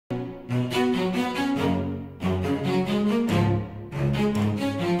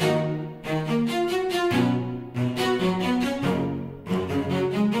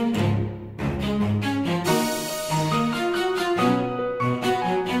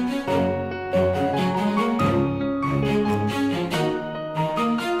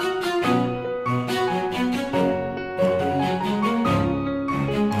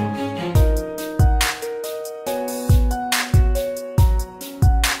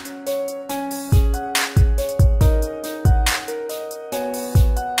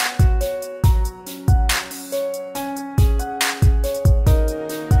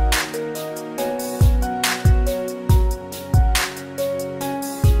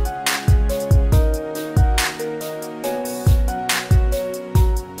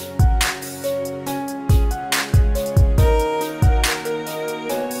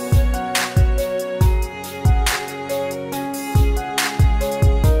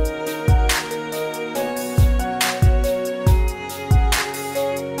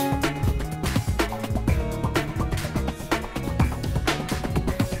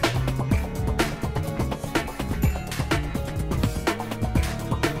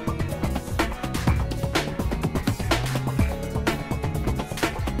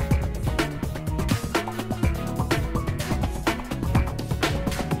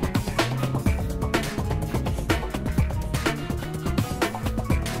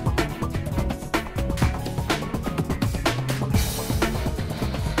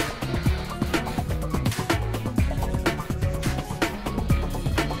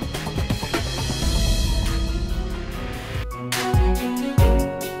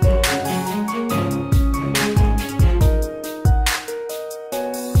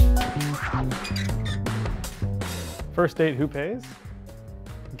First date, who pays?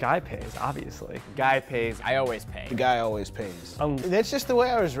 Guy pays, obviously. Guy pays. I always pay. The guy always pays. That's just the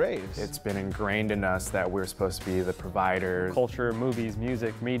way I was raised. It's been ingrained in us that we're supposed to be the providers. Culture, movies,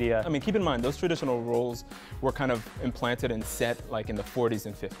 music, media. I mean, keep in mind, those traditional roles were kind of implanted and set like in the 40s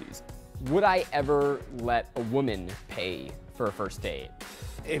and 50s. Would I ever let a woman pay for a first date?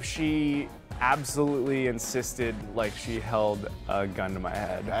 If she absolutely insisted, like she held a gun to my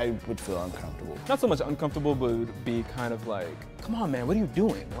head, I would feel uncomfortable. Not so much uncomfortable, but it would be kind of like, come on, man, what are you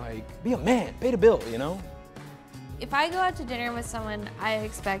doing? Like, be a man, pay the bill, you know? If I go out to dinner with someone, I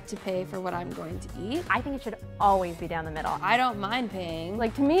expect to pay for what I'm going to eat. I think it should always be down the middle. I don't mind paying.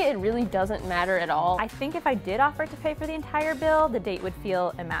 Like, to me, it really doesn't matter at all. I think if I did offer to pay for the entire bill, the date would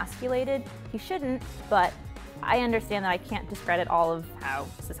feel emasculated. He shouldn't, but I understand that I can't discredit all of how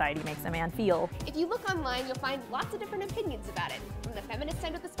society makes a man feel. If you look online, you'll find lots of different opinions about it. From the feminist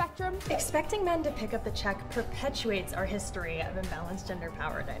end of the spectrum. Expecting men to pick up the check perpetuates our history of imbalanced gender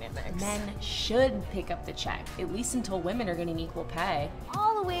power dynamics. Men should pick up the check, at least until women are getting equal pay.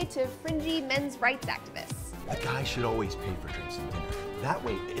 All the way to fringy men's rights activists. A guy should always pay for drinks and dinner. That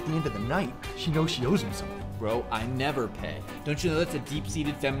way, at the end of the night, she knows she owes him something. Bro, I never pay. Don't you know that's a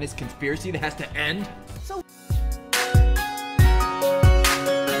deep-seated feminist conspiracy that has to end? So